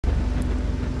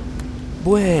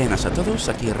Buenas a todos,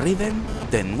 aquí Raeven,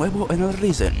 de nuevo en el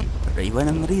Risen. Raeven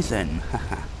en Risen,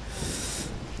 jaja.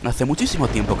 Hace muchísimo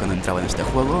tiempo que no entraba en este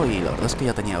juego y la verdad es que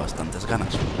ya tenía bastantes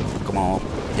ganas. Como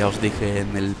ya os dije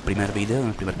en el primer vídeo, en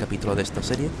el primer capítulo de esta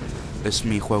serie, es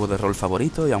mi juego de rol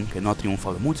favorito y aunque no ha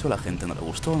triunfado mucho, la gente no le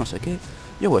gustó, no sé qué,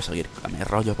 yo voy a seguir a mi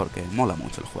rollo porque mola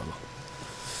mucho el juego.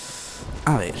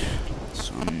 A ver,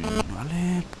 son...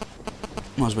 vale...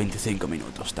 unos 25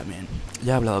 minutos también.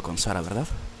 Ya he hablado con Sara, ¿verdad?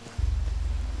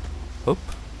 Up.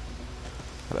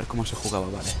 A ver cómo se jugaba,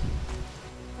 vale.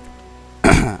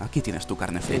 Aquí tienes tu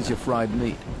carne frita. Here's your fried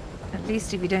meat. At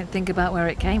least if you don't think about where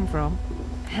it came from.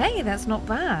 Hey, that's not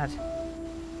bad.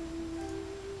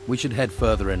 We should head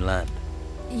further inland.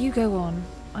 You go on.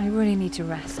 I really need to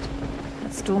rest.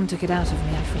 That storm took it out of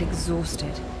me. I feel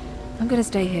exhausted. I'm going to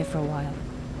stay here for a while.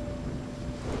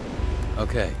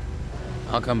 Okay.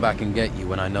 I'll come back and get you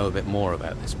when I know a bit more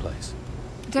about this place.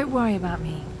 Don't worry about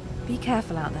me. Be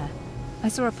careful out there. I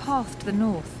saw a path to the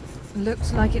north.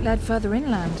 Looked like it led further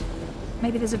inland.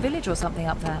 Maybe there's a village or something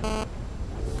up there.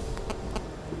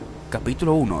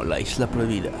 Capítulo 1, la isla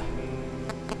prohibida.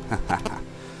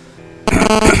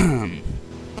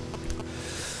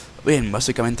 Bien,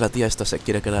 básicamente la tía esta se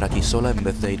quiere quedar aquí sola en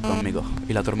vez de ir conmigo.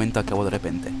 Y la tormenta acabó de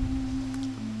repente.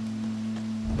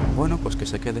 Bueno, pues que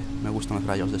se quede. Me gustan los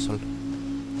rayos de sol.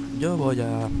 Yo voy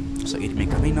a seguir mi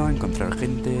camino, encontrar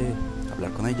gente,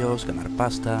 hablar con ellos, ganar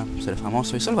pasta, ser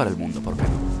famoso y salvar el mundo, ¿por qué no?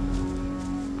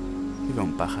 Y veo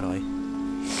un pájaro ahí.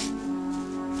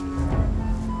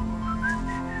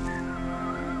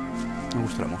 Me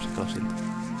gusta la música, lo siento.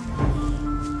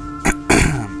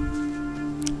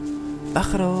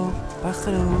 Pájaro,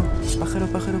 pájaro, pájaro,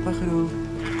 pájaro, pájaro.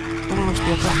 Toma una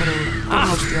hostia, pájaro. Toma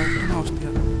una hostia, toma una hostia.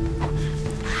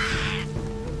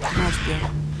 Toma una hostia.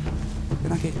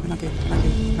 Ven aquí, ven aquí, ven aquí,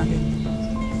 ven aquí.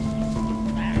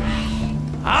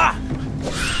 ¡Ah!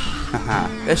 Jaja,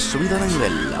 he subido de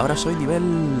nivel. Ahora soy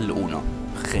nivel 1.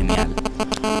 Genial.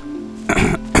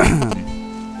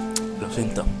 Lo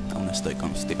siento, aún estoy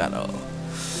constipado.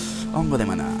 Hongo de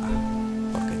maná.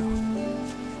 ¿Por qué no?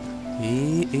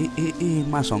 Y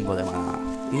más hongo de maná.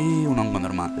 Y un hongo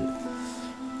normal.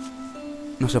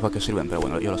 No sé para qué sirven, pero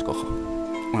bueno, yo los cojo.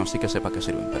 Bueno, sí que sé para qué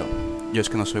sirven, pero yo es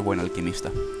que no soy buen alquimista.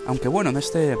 Aunque bueno, en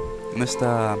este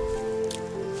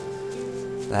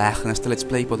Let's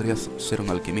Play podría ser un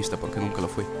alquimista, porque nunca lo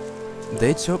fui. De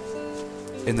hecho,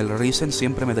 en el Risen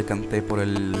siempre me decanté por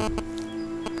el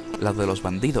lado de los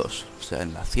bandidos. O sea,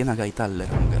 en la ciénaga y tal,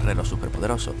 era un guerrero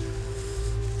superpoderoso.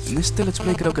 En este Let's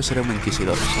Play creo que seré un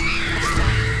inquisidor.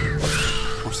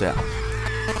 O sea,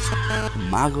 un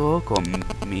mago con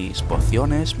mis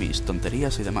pociones, mis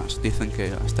tonterías y demás. Dicen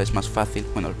que hasta es más fácil.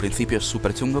 Bueno, al principio es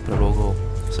súper chungo, pero luego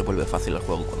se vuelve fácil el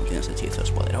juego cuando tienes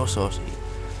hechizos poderosos y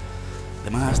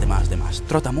demás.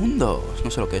 ¡Trotamundos!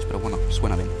 No sé lo que es, pero bueno,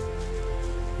 suena bien.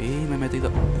 Y me he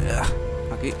metido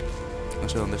aquí. No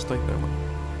sé dónde estoy, pero bueno.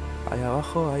 Ahí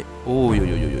abajo, ahí... Uy,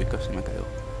 casi me caigo.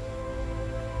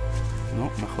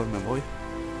 No, mejor me voy.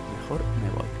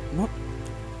 No.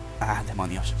 ¡Ah,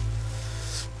 demonios!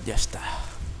 Ya está.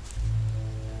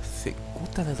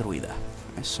 Cicuta de druida.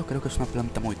 Eso creo que es una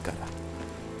planta muy cara.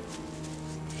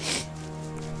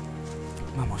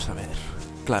 Vamos a ver.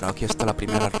 Claro, aquí está la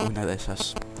primera ruina de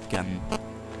esas que han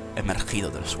emergido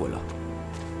del suelo.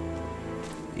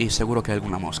 Y seguro que hay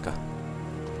alguna mosca.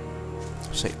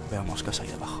 Sí, veo moscas ahí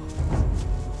abajo.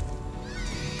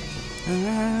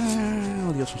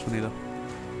 Odioso sonido.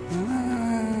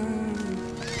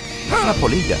 Una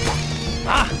polilla.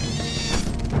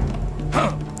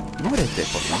 Muérete,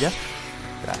 polilla.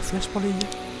 Gracias, polilla.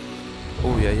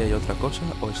 Uy, ahí hay otra cosa.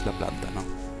 ¿O es la planta? No.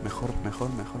 Mejor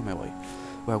me voy.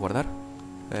 Voy a guardar.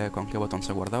 ¿Con qué botón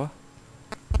se guardaba?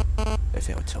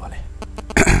 F8, vale.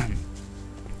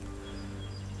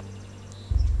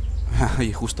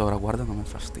 Y justo ahora guarda, no me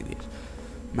fastidies.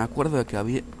 Me acuerdo de que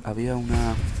había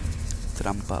una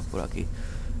trampa por aquí.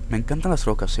 Me encantan las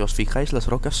rocas. Si os fijáis, las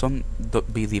rocas son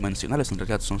bidimensionales. En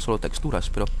realidad son solo texturas,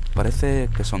 pero parece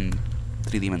que son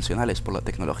tridimensionales por la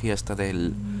tecnología esta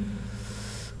del...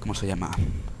 ¿cómo se llama?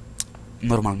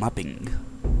 Normal mapping.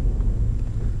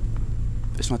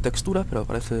 Es una textura, pero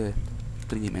parece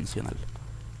tridimensional.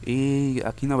 Y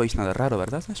aquí no veis nada raro,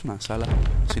 ¿verdad? Es una sala.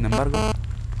 Sin embargo...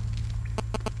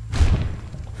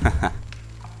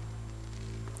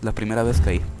 La primera vez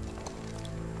caí.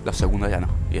 La segunda ya no.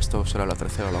 Y esto será la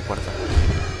tercera o la cuarta.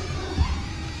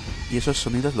 Y esos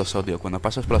sonidos los odio. Cuando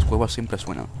pasas por las cuevas siempre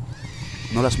suenan.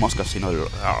 No las moscas, sino el...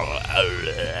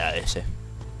 ese.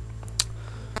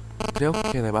 Creo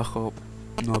que debajo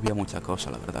no había mucha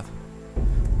cosa, la verdad.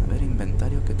 A ver,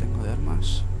 inventario que tengo de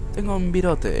armas. Tengo un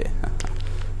virote.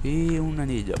 Y un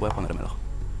anillo, voy a ponérmelo.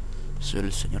 Soy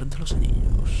el señor de los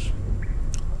anillos.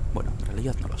 Bueno, en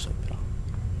realidad no lo sé, pero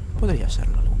podría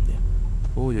serlo algún día.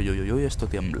 Uy, uy, uy, uy, esto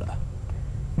tiembla.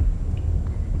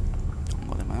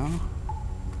 Pongo de mano.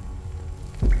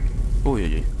 Uy,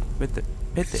 uy, uy, vete,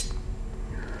 vete.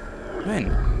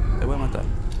 Ven, te voy a matar.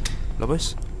 ¿Lo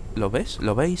ves? ¿Lo ves?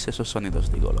 ¿Lo veis? Esos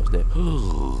sonidos, digo, los de...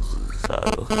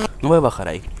 No voy a bajar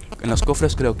ahí. En los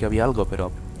cofres creo que había algo,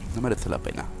 pero no merece la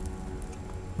pena.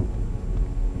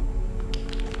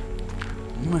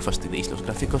 No me fastidiéis, los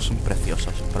gráficos son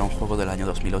preciosos. Para un juego del año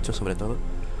 2008 sobre todo.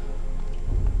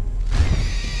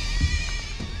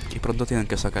 Y pronto tienen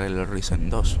que sacar el Risen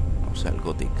 2, o sea, el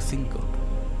Gothic 5.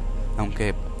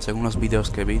 Aunque, según los vídeos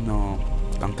que vi, no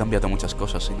han cambiado muchas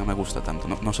cosas y no me gusta tanto.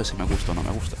 No sé si me gusta o no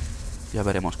me gusta. Ya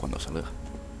veremos cuando salga.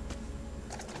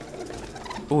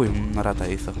 Uy, un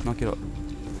arataizo. No quiero.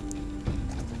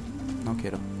 No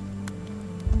quiero.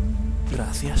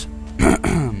 Gracias.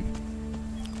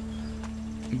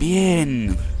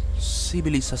 Bien.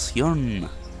 Civilización.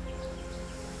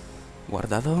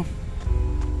 Guardado.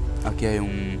 Aquí hay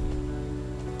un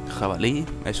jabalí.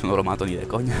 Eso no lo mato ni de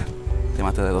coña. Te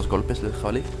maté de 2 golpes del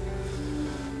jabalí.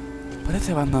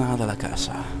 Parece abandonada la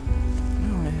casa.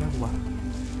 No, hay agua.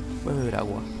 Voy a beber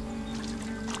agua.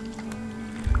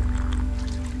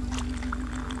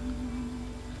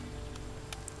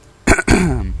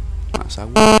 Más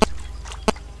agua.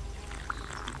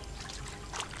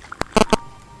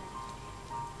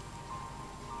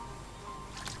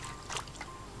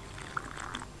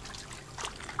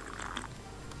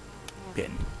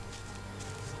 Bien.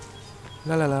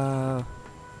 La la la.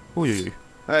 Uy, uy, uy.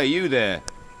 Hey, you there.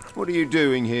 What are you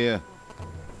doing here?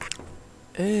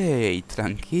 Ey,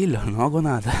 tranquilo, no hago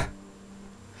nada.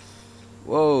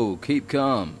 Whoa, keep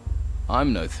calm.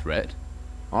 I'm no threat.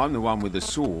 I'm the one with the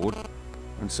sword,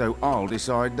 and so I'll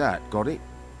decide that, got it?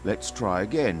 Let's try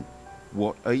again.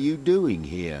 What are you doing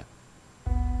here?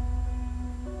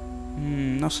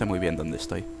 No sé muy bien dónde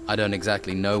estoy. I don't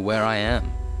exactly know where I am.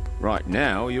 Right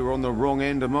now, you're on the wrong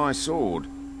end of my sword.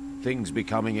 Things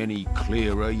becoming any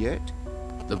clearer yet?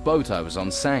 The boat I was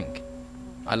on sank.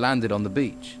 I landed on the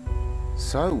beach.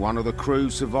 So, one of the crew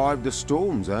survived the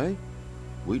storms, eh?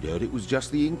 We'd heard it was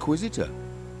just the Inquisitor.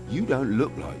 You don't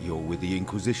look like you're with the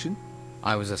Inquisition.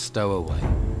 I was a stowaway.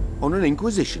 On an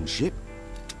Inquisition ship?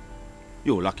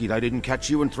 You're lucky they didn't catch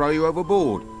you and throw you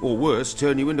overboard, or worse,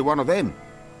 turn you into one of them.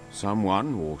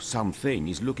 Someone, or something,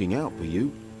 is looking out for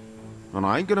you. And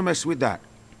I ain't gonna mess with that.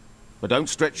 But don't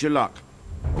stretch your luck.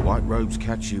 The White Robes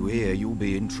catch you here, you'll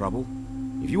be in trouble.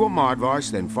 If you want my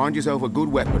advice, then find yourself a good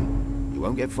weapon. You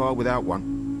won't get far without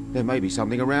one. There may be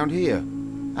something around here.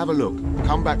 Have a look.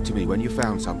 Come back to me when you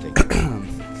found something.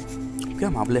 Qué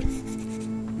amable.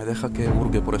 Me deja que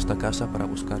hurgue por esta casa para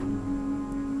buscar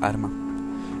arma.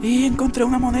 ¡Y encontré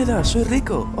una moneda! ¡Soy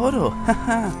rico! ¡Oro!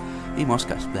 ¡Jaja! Y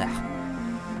moscas. Blah.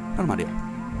 Armario.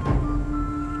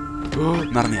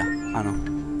 Narnia. Ah,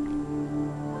 no.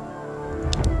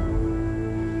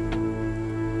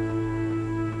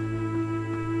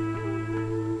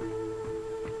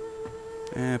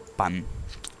 Pan.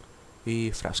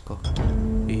 Y frasco.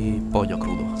 Y pollo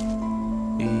crudo.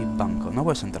 Y banco. No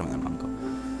voy a sentarme en el banco.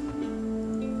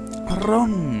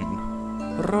 Ron.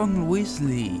 Ron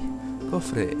Weasley.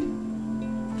 Cofre.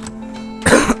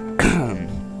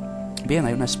 Bien,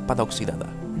 hay una espada oxidada.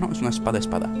 No, es una espada.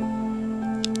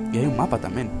 Y hay un mapa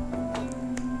también.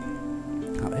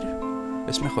 A ver.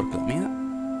 ¿Es mejor que la mía?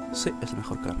 Sí, es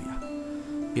mejor que la mía.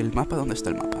 ¿Y el mapa? ¿Dónde está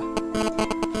el mapa?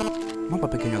 Mapa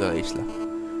pequeño de la isla.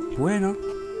 Bueno,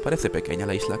 parece pequeña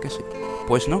la isla, que sí.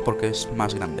 Pues no, porque es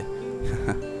más grande.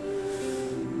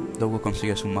 Luego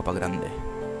consigues un mapa grande.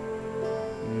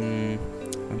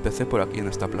 Empecé por aquí en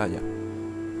esta playa.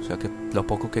 O sea que lo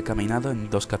poco que he caminado en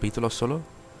 2 capítulos solo,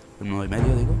 en 1 y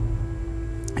medio digo,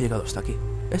 he llegado hasta aquí.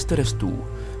 Este eres tú.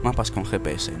 Mapas con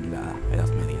GPS en la Edad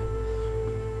Media.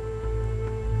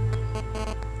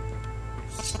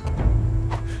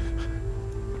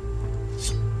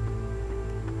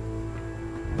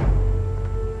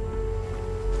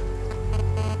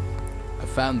 I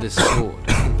found this sword.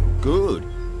 Good.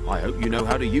 I hope you know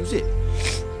how to use it.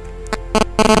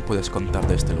 ¿Qué puedes contar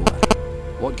de este lugar?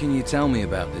 What can you tell me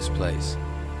about this place?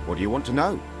 What do you want to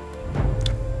know?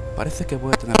 Parece que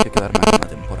voy a tener que quedarme aquí una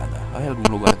temporada. ¿Hay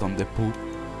algún lugar donde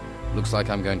Looks like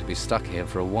I'm going to be stuck here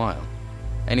for a while.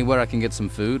 Anywhere I can get some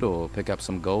food or pick up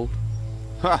some gold?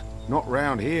 Ha! Not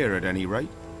round here, at any rate.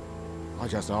 I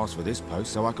just asked for this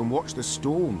post so I can watch the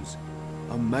storms.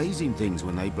 Amazing things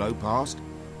when they blow past.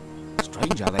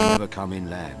 Strange how they never come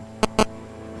inland.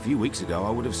 A few weeks ago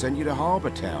I would have sent you to Harbour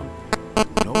Town.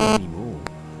 Not anymore.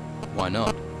 Why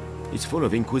not? It's full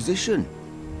of Inquisition.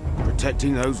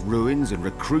 Protecting those ruins and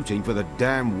recruiting for the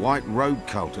damn White Robe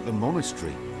cult at the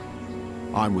monastery.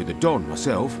 I'm with the Don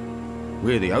myself.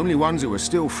 We're the only ones who are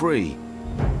still free.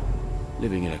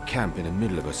 Living in a camp in the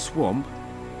middle of a swamp.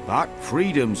 But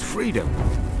freedom's freedom.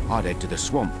 I'd head to the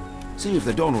swamp. See if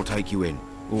the Don will take you in.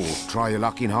 Or try your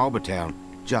luck in Harbour Town.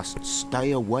 Just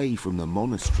stay away from the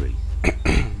monastery.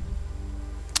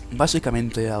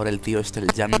 Básicamente ahora el tío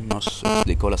el Jan nos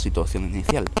explicó la situación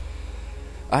inicial.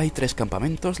 Hay 3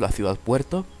 campamentos, la ciudad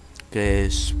puerto, que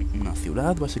es una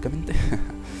ciudad básicamente.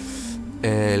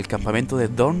 El campamento de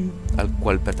Don, al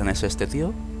cual pertenece este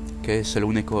tío, que es el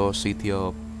único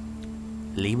sitio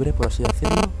libre, por así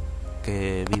decirlo,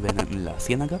 que viven en la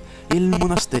ciénaga. Y el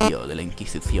monasterio de la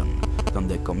Inquisición,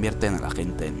 donde convierten a la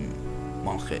gente en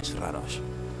monjes raros.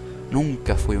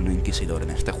 Nunca fui un inquisidor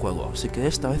en este juego, así que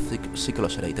esta vez sí que lo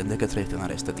seré y tendré que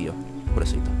traicionar a este tío.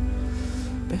 Pobrecito.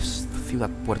 ¿Ves? Ciudad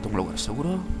puerto, un lugar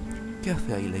seguro. ¿Qué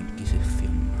hace ahí la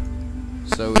Inquisición?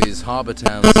 So is Harbour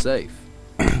Town safe?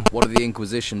 What are the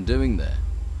Inquisition doing there?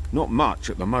 Not much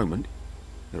at the moment.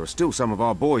 There are still some of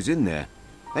our boys in there.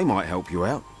 They might help you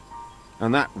out.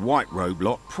 And that White Robe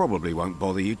lot probably won't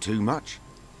bother you too much.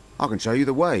 I can show you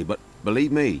the way, but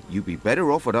believe me, you'd be better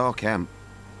off at our camp.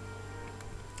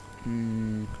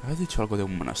 Has dicho algo de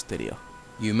un monasterio.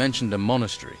 You mentioned a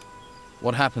monastery.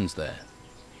 What happens there?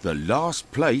 The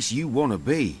last place you want to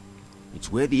be.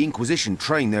 It's where the Inquisition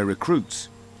train their recruits.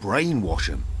 Brainwash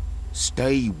them.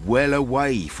 Stay well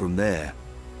away from there.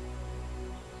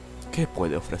 ¿Qué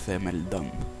puede ofrecerme el Don?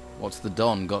 What's the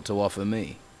Don got to offer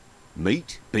me?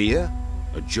 Meat, beer,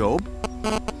 a job.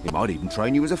 He might even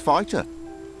train you as a fighter.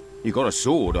 You got a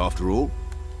sword, after all.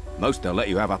 Most they'll let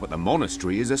you have up at the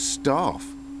monastery is a staff.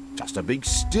 Just a big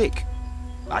stick.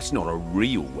 That's not a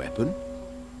real weapon.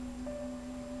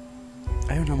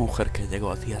 Hay una mujer que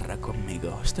llegó a tierra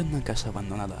conmigo. Está en una casa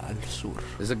abandonada al sur.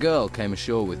 There's a girl came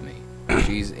ashore with me.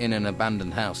 She's in an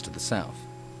abandoned house to the south.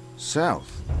 South?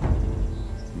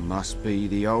 Must be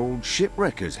the old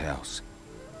shipwrecker's house.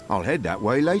 I'll head that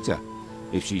way later.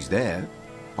 If she's there,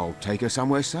 I'll take her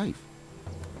somewhere safe.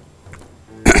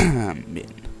 Bien.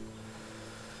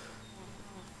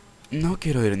 No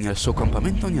quiero ir ni al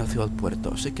subcampamento ni al ciudad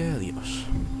puerto, así que adiós.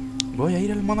 Voy a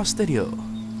ir al monasterio.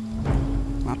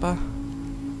 Mapa.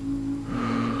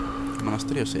 El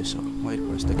monasterio es eso. Voy a ir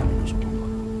por este camino, supongo.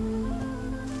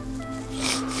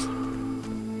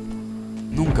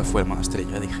 Nunca fue al monasterio,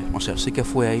 ya dije. O sea, sí que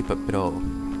fue ahí, pero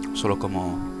solo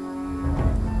como...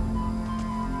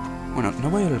 Bueno, no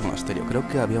voy a ir al monasterio. Creo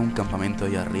que había un campamento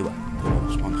ahí arriba de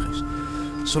los monjes.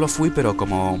 Solo fui, pero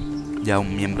como ya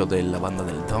un miembro de la banda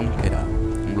del Don, que era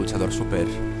un luchador súper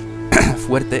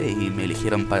fuerte, y me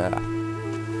eligieron para...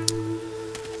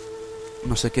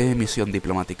 no sé qué misión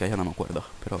diplomática, ya no me acuerdo.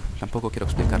 Pero tampoco quiero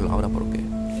explicarlo ahora porque...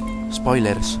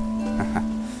 Spoilers.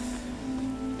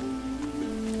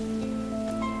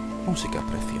 Música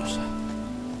preciosa.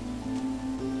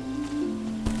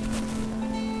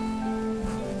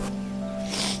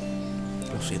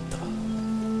 Lo siento.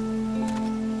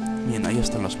 Bien, ahí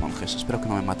están los monjes. Espero que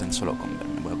no me maten solo con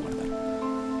verme. Voy a guardar.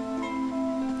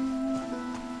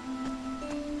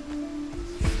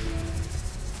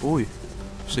 Uy,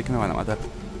 sí que me van a matar.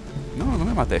 No, no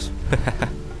me mates.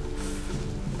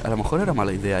 A lo mejor era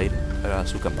mala idea ir a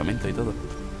su campamento y todo.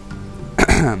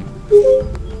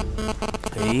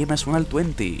 Y me suena el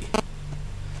 20.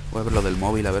 Voy a ver lo del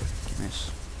móvil, a ver quién es.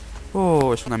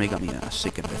 Oh, es una amiga mía,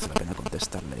 así que merece la pena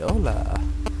contestarle. Hola.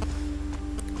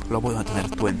 Lo bueno de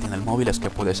tener 20 en el móvil es que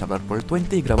puedes hablar por el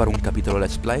 20 y grabar un capítulo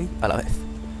Let's Play a la vez.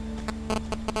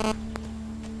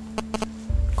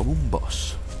 Como un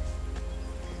boss.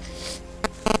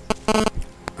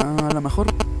 A lo mejor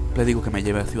le digo que me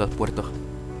lleve a Ciudad Puerto.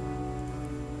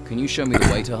 Can you show me the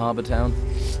way to Harbour Town?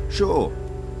 Sure.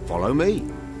 Follow me.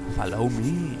 Follow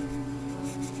me.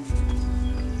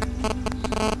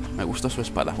 Me gusta su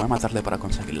espada. Voy a matarle para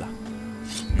conseguirla.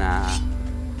 Nah.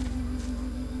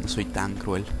 No soy tan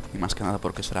cruel. Y más que nada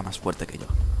porque será más fuerte que yo.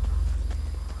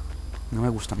 No me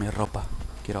gusta mi ropa.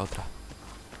 Quiero otra.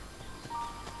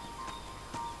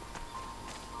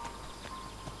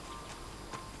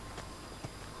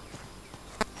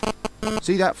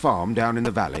 See that farm down in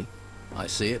the valley? I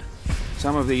see it.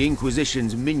 Some of the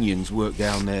Inquisition's minions work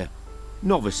down there.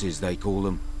 Novices, they call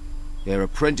them. They're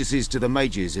apprentices to the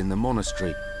mages in the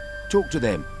monastery. Talk to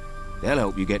them. They'll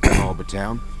help you get to Harbour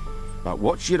Town. But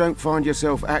watch you don't find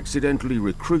yourself accidentally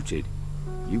recruited.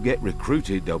 You get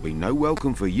recruited, there'll be no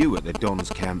welcome for you at the Don's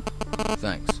camp.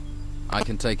 Thanks. I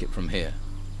can take it from here.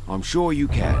 I'm sure you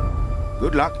can.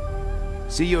 Good luck.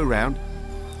 See you around.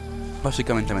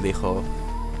 Básicamente me dijo...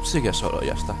 sigue solo,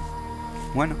 ya está.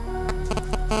 Bueno,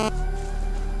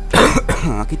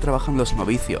 Aquí trabajan los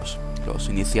novicios, los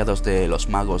iniciados de los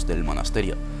magos del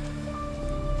monasterio.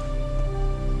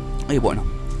 Y bueno,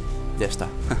 ya está.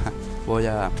 Voy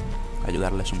a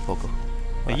ayudarles un poco.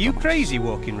 Are you crazy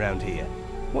walking round here?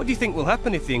 What do you think will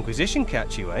happen if the Inquisition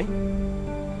catch you, eh?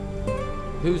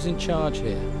 Who's in charge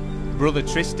here? Brother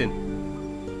Tristan.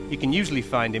 You can usually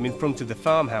find him in front of the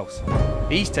farmhouse.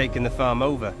 He's taken the farm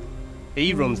over.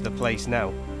 He runs the place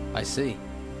now. I see.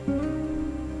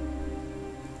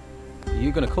 Are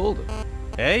you gonna call them?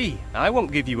 Hey, I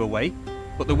won't give you away,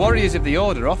 but the warriors of the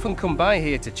Order often come by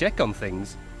here to check on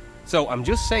things. So I'm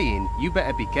just saying, you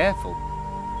better be careful.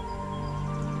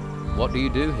 What do you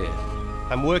do here?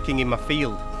 I'm working in my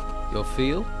field. Your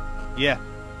field? Yeah.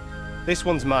 This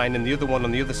one's mine and the other one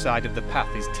on the other side of the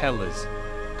path is Teller's.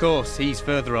 Of course, he's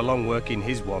further along working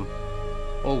his one.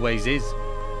 Always is.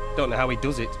 Don't know how he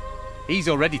does it. He's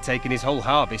already taken his whole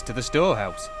harvest to the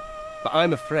storehouse. But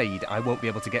I'm afraid I won't be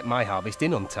able to get my harvest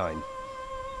in on time.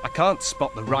 I can't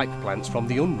spot the ripe plants from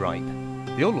the unripe.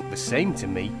 They all look the same to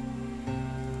me.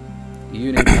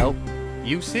 You need help?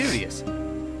 You serious?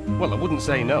 Well, I wouldn't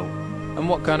say no. And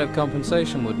what kind of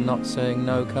compensation would not saying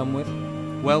no come with?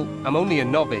 Well, I'm only a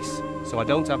novice, so I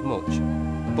don't have much.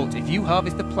 But if you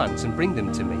harvest the plants and bring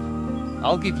them to me,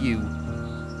 I'll give you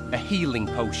a healing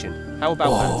potion. How about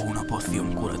that? Una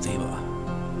poción curativa.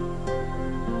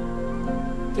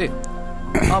 Deal.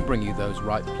 I'll bring you those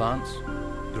ripe plants.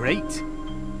 Great.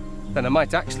 Then I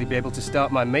might actually be able to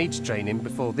start my mage training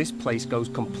before this place goes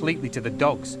completely to the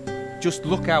dogs. Just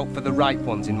look out for the ripe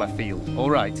ones in my field,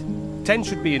 alright? 10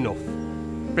 should be enough.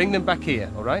 Bring them back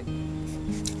here, alright?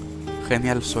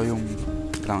 Genial, soy un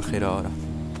granjero ahora.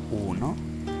 1,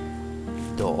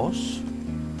 2,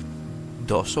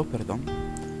 2, perdón.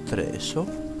 3, 4,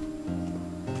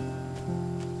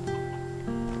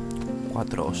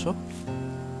 5,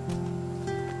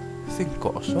 6.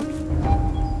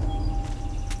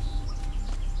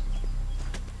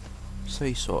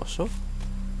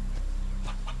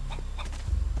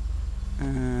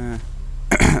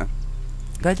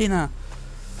 Gallina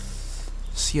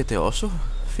 7 oso.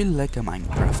 Feel like a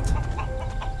Minecraft.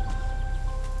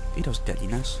 Y 2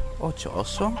 gallinas. 8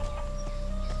 oso.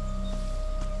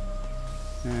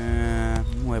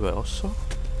 9 oso.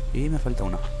 Y me falta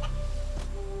una.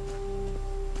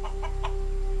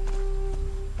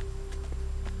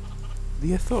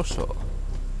 10 oso.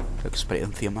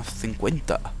 Experiencia más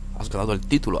 50. Has ganado el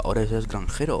título, ahora eres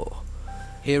granjero.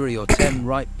 Here are your 10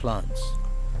 ripe plants.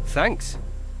 Thanks.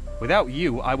 Without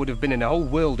you, I would have been in a whole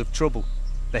world of trouble.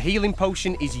 The healing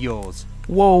potion is yours.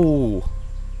 Wow.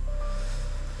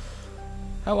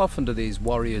 How often do these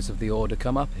warriors of the Order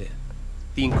come up here?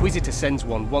 The Inquisitor sends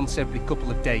one once every couple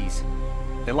of days.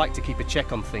 They like to keep a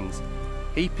check on things.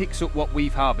 He picks up what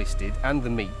we've harvested and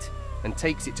the meat and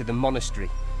takes it to the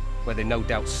monastery, where they no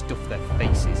doubt stuff their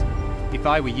faces. If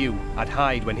I were you, I'd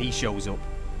hide when he shows up.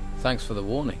 Thanks for the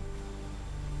warning.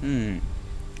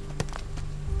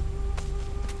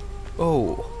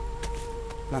 Oh.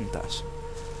 Plantas.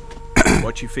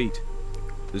 Watch your feet.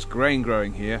 There's grain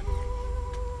growing here.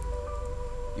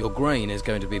 Your grain is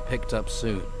going to be picked up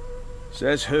soon.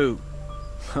 Says who?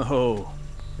 Oh,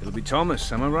 it'll be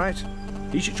Thomas, am I right?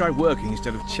 He should try working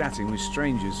instead of chatting with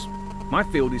strangers. My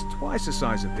field is twice the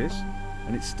size of his,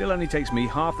 and it still only takes me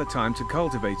half the time to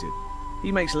cultivate it.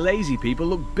 He makes lazy people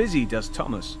look busy, does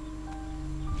Thomas.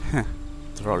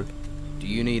 Troll. Do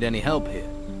you need any help here?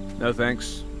 No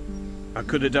thanks. I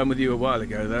could have done with you a while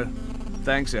ago, though.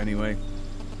 Thanks anyway.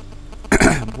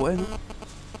 Bueno,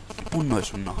 un no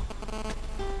es un no.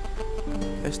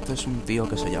 Este es un tío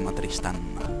que se llama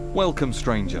Tristan. Welcome,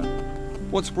 stranger.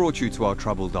 What's brought you to our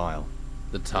troubled isle?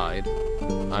 The tide.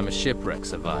 I'm a shipwreck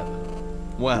survivor.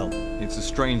 Well, it's a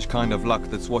strange kind of luck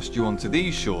that's washed you onto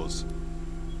these shores.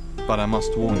 But I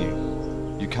must warn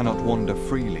you, you cannot wander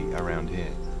freely around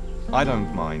here. I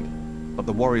don't mind, but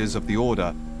the warriors of the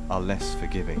Order are less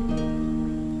forgiving.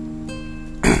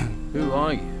 Who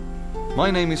are you?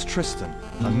 My name is Tristan,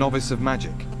 a novice of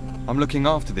magic. I'm looking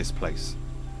after this place,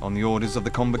 on the orders of the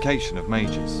Convocation of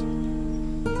Mages.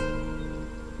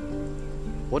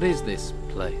 What is this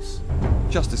place?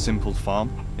 Just a simple farm.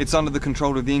 It's under the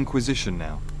control of the Inquisition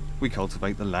now. We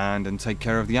cultivate the land and take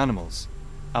care of the animals.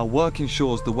 Our work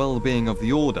ensures the well-being of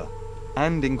the Order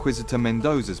and Inquisitor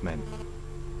Mendoza's men.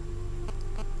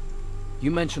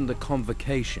 You mentioned the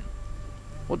Convocation.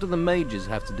 What do the mages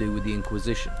have to do with the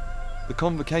Inquisition? The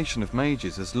Convocation of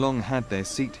Mages has long had their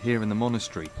seat here in the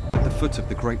monastery, at the foot of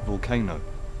the great volcano.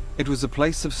 It was a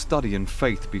place of study and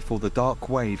faith before the dark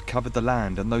wave covered the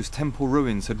land and those temple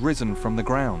ruins had risen from the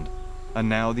ground. And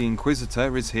now the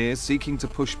Inquisitor is here seeking to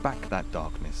push back that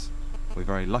darkness. We're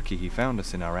very lucky he found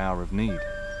us in our hour of need.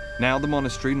 Now the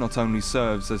monastery not only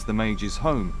serves as the mage's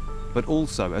home, but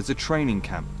also as a training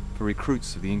camp for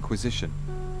recruits of the Inquisition.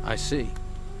 I see.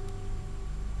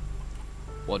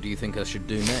 What do you think I should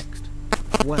do next?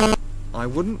 Well, I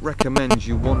wouldn't recommend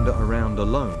you wander around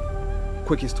alone.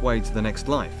 Quickest way to the next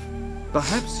life.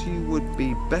 Perhaps you would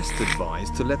be best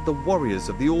advised to let the warriors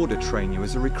of the Order train you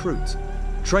as a recruit.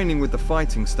 Training with the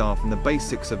fighting staff and the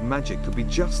basics of magic could be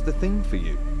just the thing for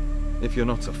you. If you're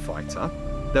not a fighter,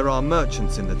 there are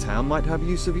merchants in the town might have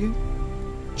use of you.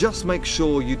 Just make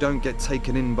sure you don't get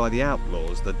taken in by the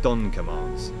outlaws that Don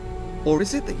commands. Or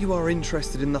is it that you are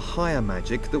interested in the higher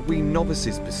magic that we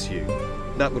novices pursue?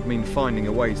 That would mean finding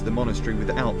a way to the monastery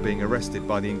without being arrested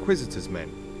by the Inquisitor's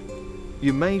men.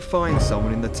 You may find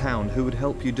someone in the town who would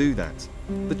help you do that.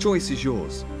 The choice is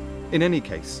yours. In any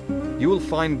case, you will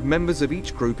find members of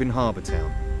each group in Harbour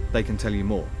Town. They can tell you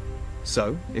more.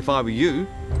 So, if I were you,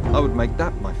 I would make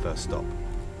that my first stop.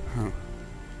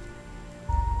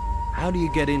 How do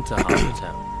you get into Harbour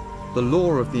Town? The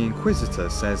law of the Inquisitor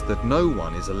says that no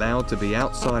one is allowed to be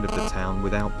outside of the town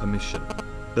without permission.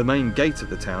 The main gate of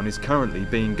the town is currently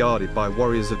being guarded by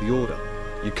warriors of the Order.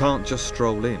 You can't just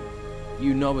stroll in.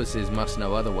 You novices must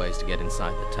know other ways to get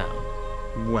inside the town.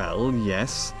 Well,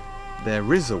 yes.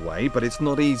 There is a way, but it's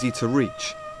not easy to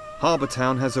reach. Harbour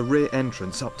Town has a rear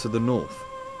entrance up to the north.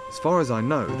 As far as I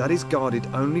know, that is guarded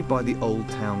only by the old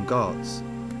town guards.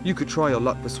 You could try your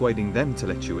luck persuading them to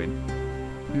let you in.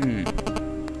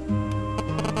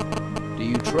 Do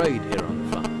you trade here on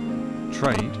the farm?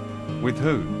 Trade? With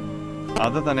who?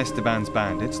 Other than Esteban's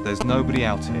bandits, there's nobody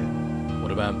out here.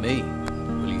 What about me?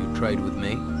 Will you trade with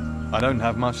me? I don't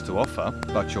have much to offer,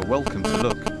 but you're welcome to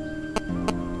look.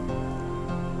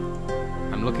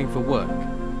 I'm looking for work.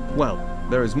 Well,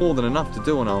 there is more than enough to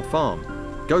do on our farm.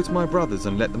 Go to my brothers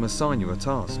and let them assign you a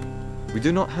task. We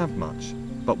do not have much,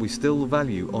 but we still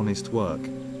value honest work.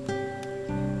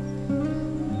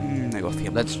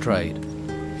 Negociemos. Let's trade.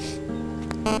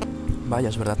 Vaya,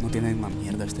 es verdad, no tiene una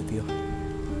mierda este tío.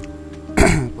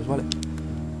 Pues vale.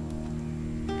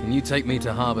 Can you take me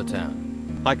to Harbour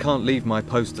Town? I can't leave my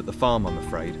post at the farm, I'm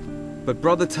afraid. But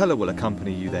Brother Teller will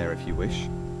accompany you there if you wish.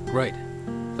 Great.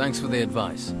 Thanks for the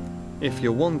advice. If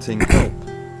you're wanting help,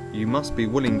 you must be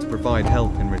willing to provide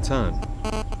help in return.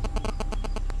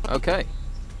 Okay.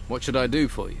 What should I do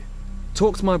for you?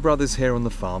 Talk to my brothers here on the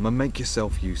farm and make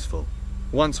yourself useful.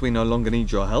 Once we no longer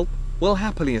need your help, we'll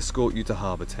happily escort you to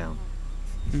Harbour Town.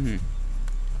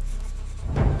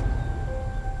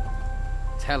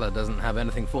 Teller doesn't have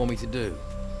anything for me to do.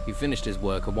 He finished his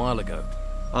work a while ago.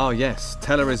 Ah yes,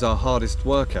 Teller is our hardest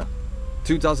worker.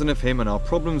 24 of him and our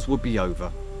problems would be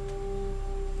over.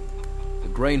 The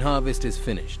grain harvest is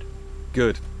finished.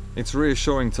 Good. It's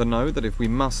reassuring to know that if we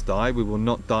must die, we will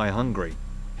not die hungry.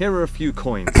 Here are a few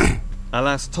coins.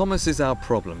 Alas, Thomas is our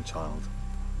problem child.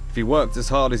 If he worked as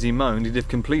hard as he moaned, he'd have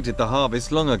completed the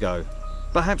harvest long ago.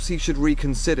 Perhaps he should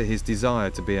reconsider his desire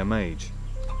to be a mage.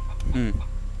 Y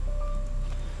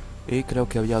creo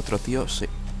que había otro tío, sí,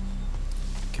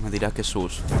 que me dirá que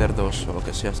sus cerdos o lo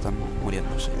que sea están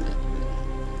muriéndose.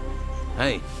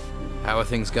 Hey, how are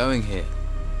things going here?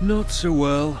 Not so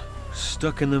well.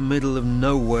 Stuck in the middle of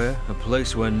nowhere, a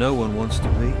place where no one wants to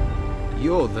be.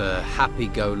 You're the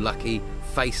happy-go-lucky,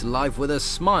 face life with a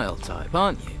smile type,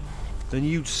 aren't you? Then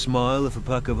you'd smile if a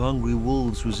pack of hungry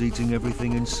wolves was eating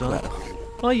everything in sight.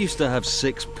 I used to have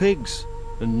 6 pigs,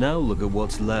 and now look at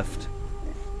what's left.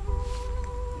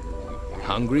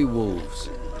 Hungry wolves.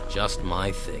 Just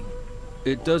my thing.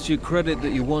 It does you credit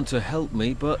that you want to help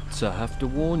me, but I have to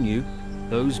warn you,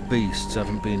 those beasts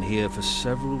haven't been here for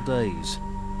several days.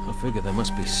 I figure they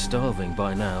must be starving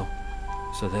by now,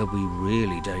 so they'll be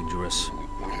really dangerous.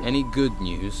 Any good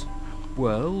news?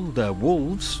 Well, they're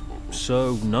wolves,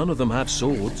 so none of them have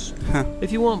swords.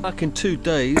 If you want back in 2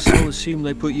 days, I'll assume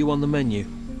they put you on the menu.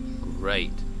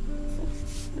 Great.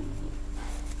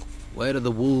 Where do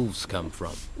the wolves come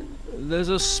from? There's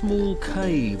a small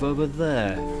cave over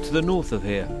there, to the north of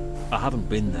here. I haven't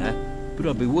been there, but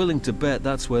I'd be willing to bet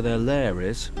that's where their lair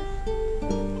is.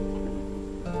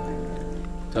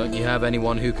 Don't you have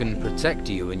anyone who can protect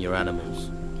you and your animals?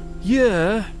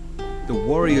 Yeah. The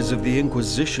warriors of the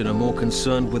Inquisition are more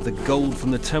concerned with the gold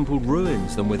from the temple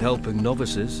ruins than with helping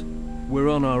novices. We're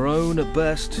on our own at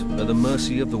best, at the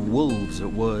mercy of the wolves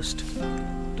at worst.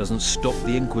 Doesn't stop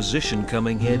the Inquisition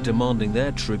coming here demanding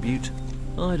their tribute.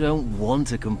 I don't want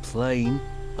to complain.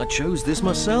 I chose this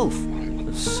myself.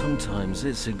 But sometimes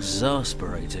it's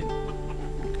exasperating.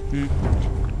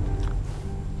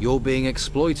 You're being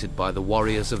exploited by the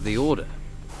warriors of the Order.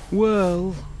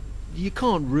 Well, you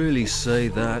can't really say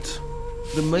that.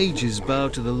 The mages bow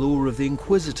to the law of the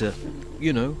Inquisitor.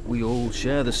 You know, we all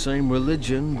share the same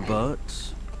religion, but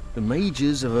the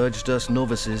mages have urged us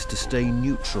novices to stay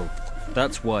neutral.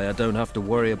 That's why I don't have to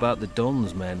worry about the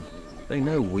Don's men. They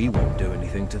know we won't do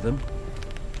anything to them.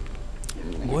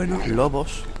 Bueno,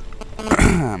 lobos.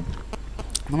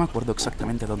 No me acuerdo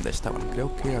exactamente dónde estaban.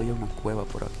 Creo que había una cueva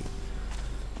por aquí.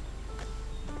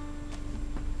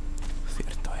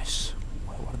 Cierto es.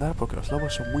 Voy a guardar porque los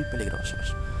lobos son muy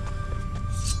peligrosos.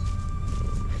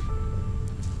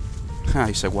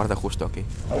 Y se guarda justo aquí.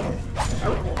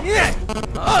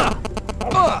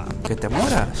 ¡Que te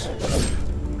mueras!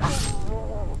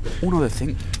 1 de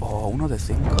 5. Oh, 1 de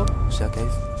 5. O sea que hay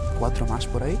 4 más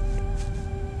por ahí.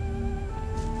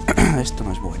 Esto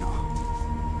no es bueno.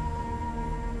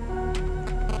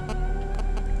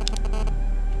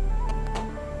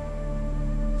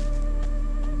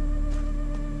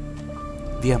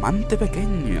 Diamante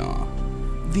pequeño.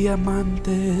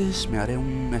 Diamantes. Me haré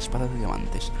una espada de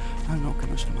diamantes. Ah, no, que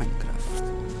no es el Minecraft.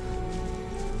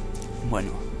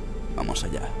 Bueno, vamos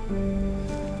allá.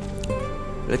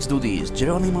 Let's do this.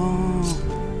 Jerónimo.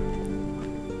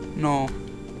 No.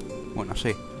 Bueno,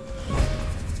 sí.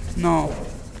 No.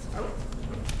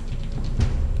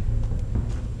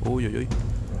 Uy, uy, uy.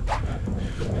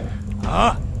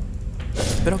 ¡Ah!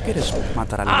 ¿Pero quieres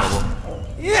matar al lobo?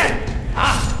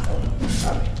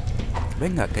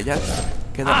 Venga, que ya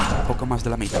queda un poco más de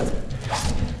la mitad.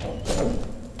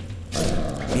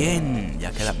 Bien,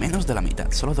 ya queda menos de la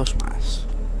mitad. Solo 2 más.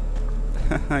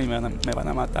 Ay, me van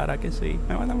a matar, ¿a que sí?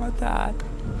 Me van a matar.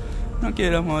 No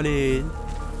quiero morir.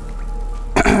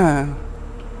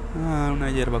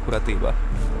 Una hierba curativa.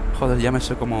 Joder, ya me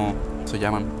sé cómo se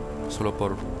llaman. Solo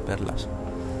por verlas.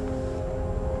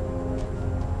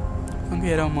 No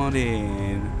quiero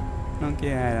morir. No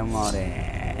quiero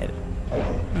morir.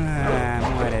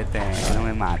 Muérete, no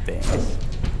me mates.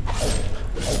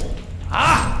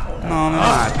 No me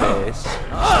mates.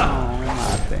 No me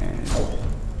mates.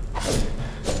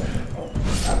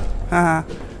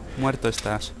 Muerto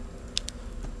estás.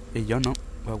 Y yo no.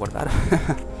 Voy a guardar.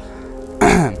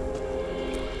 A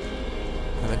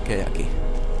ver qué hay aquí.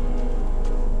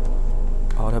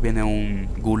 Ahora viene un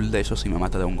ghoul de esos y me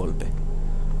mata de un golpe.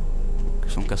 Que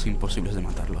son casi imposibles de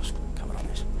matarlos,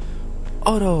 cabrones.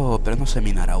 Oro, pero no sé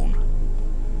minar aún.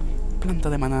 Planta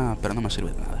de maná, pero no me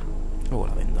sirve de nada. Luego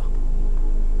la vendo.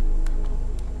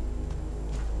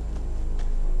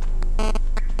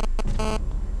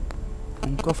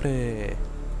 Un cofre.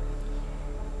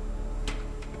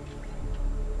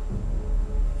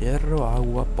 Hierro,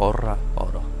 agua, porra,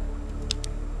 oro.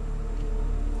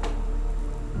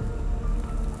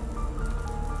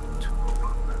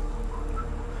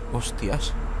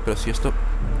 Hostias, pero si esto...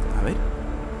 A ver.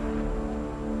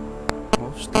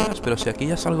 Hostias, pero si aquí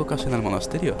ya salgo casi en el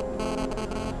monasterio.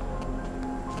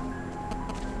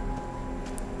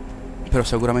 Pero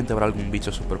seguramente habrá algún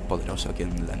bicho súper poderoso aquí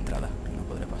en la entrada, que no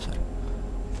podré pasar.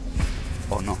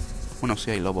 O no. Bueno,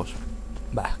 sí hay lobos.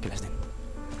 Bah, que les den.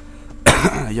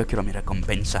 Yo quiero mi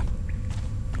recompensa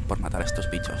por matar a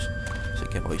estos bichos. Así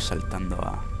que voy saltando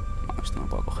a... No, esto no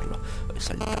puedo cogerlo. Voy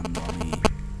saltando a mi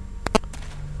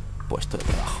puesto de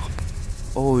trabajo.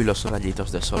 Uy, los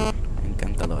rayitos de sol.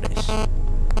 Encantadores.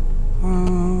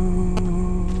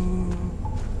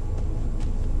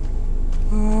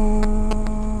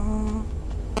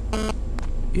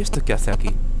 ¿Y esto qué hace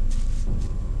aquí?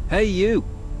 Hey, you!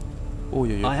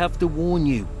 Uy, uy, uy. I have to warn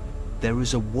you. There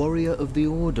is a warrior of the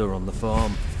Order on the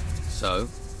farm. So?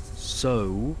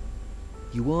 So,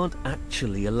 you aren't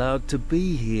actually allowed to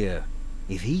be here.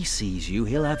 If he sees you,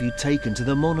 he'll have you taken to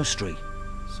the monastery.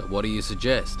 So what do you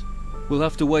suggest? We'll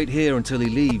have to wait here until he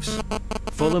leaves.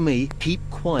 Follow me, keep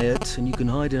quiet, and you can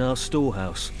hide in our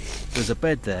storehouse. There's a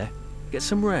bed there. Get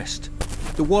some rest.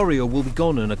 The warrior will be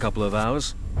gone in a couple of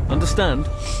hours. Understand?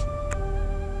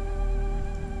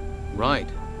 Right.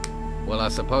 Well, I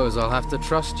suppose I'll have to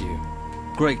trust you.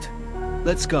 Great.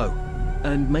 Let's go.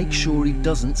 And make sure he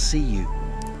doesn't see you.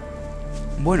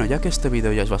 Bueno, ya que este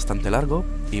vídeo ya es bastante largo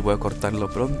y voy a cortarlo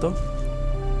pronto,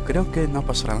 creo que no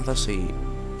pasará nada si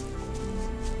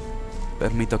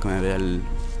permito que me vea el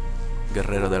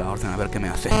guerrero de la orden a ver qué me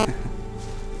hace.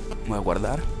 Voy a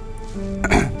guardar.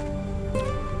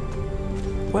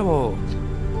 ¡Huevo!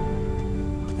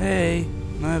 ¡Hey!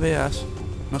 No me veas.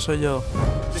 No soy yo.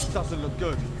 This doesn't look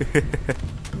good.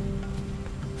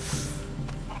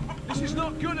 This is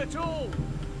not good at all.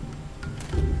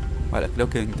 Vale, creo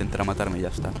que intentará matarme y ya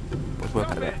está. Pues voy a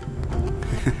cargar.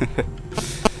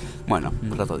 Bueno,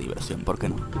 un rato de diversión, ¿por qué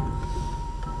no?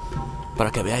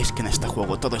 Para que veáis que en este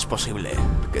juego todo es posible.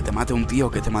 Que te mate un tío,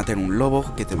 que te mate un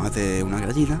lobo, que te mate una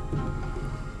gallina.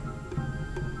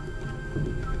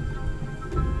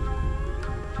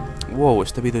 Wow,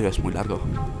 este vídeo ya es muy largo.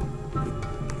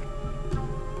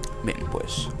 Bien,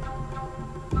 pues...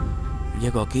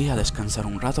 llego aquí a descansar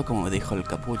un rato, como me dijo el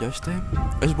capullo este.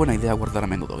 Es buena idea guardar a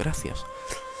menudo, gracias.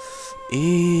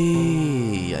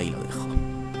 Y... ahí lo dejo.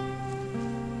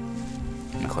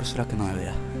 Mejor será que no me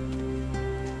vea.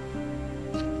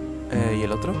 ¿Y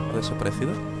el otro? ¿Ha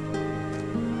desaparecido?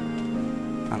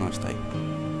 Ah, no, está ahí.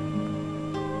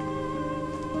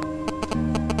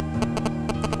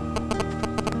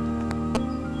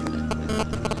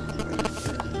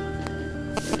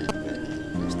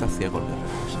 Está ciego el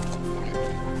guerrero.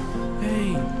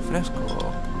 ¡Ey!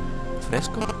 ¡Fresco!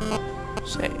 ¿Fresco?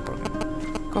 Sí, ¿por qué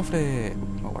no? ¡Cofre!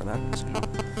 Voy a guardar, si no...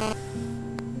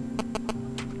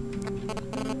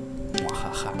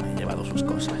 Muajaja, me he llevado sus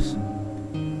cosas.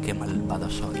 ¡Qué malvado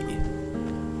soy!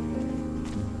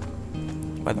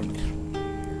 Voy a dormir.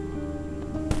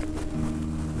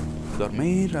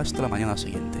 Dormir hasta la mañana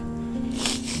siguiente.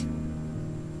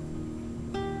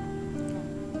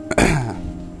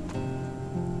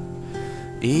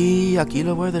 Y aquí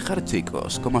lo voy a dejar,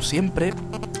 chicos. Como siempre,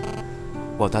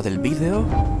 votad el vídeo,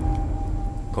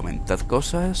 comentad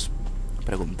cosas,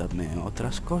 preguntadme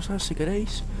otras cosas si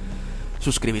queréis,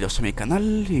 suscribiros a mi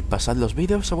canal y pasad los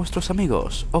vídeos a vuestros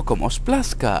amigos, o como os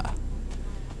plazca.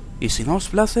 Y si no os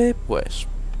place, pues...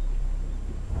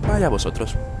 vaya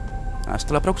vosotros.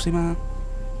 Hasta la próxima.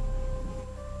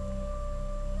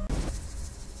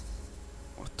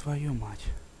 Твою мать.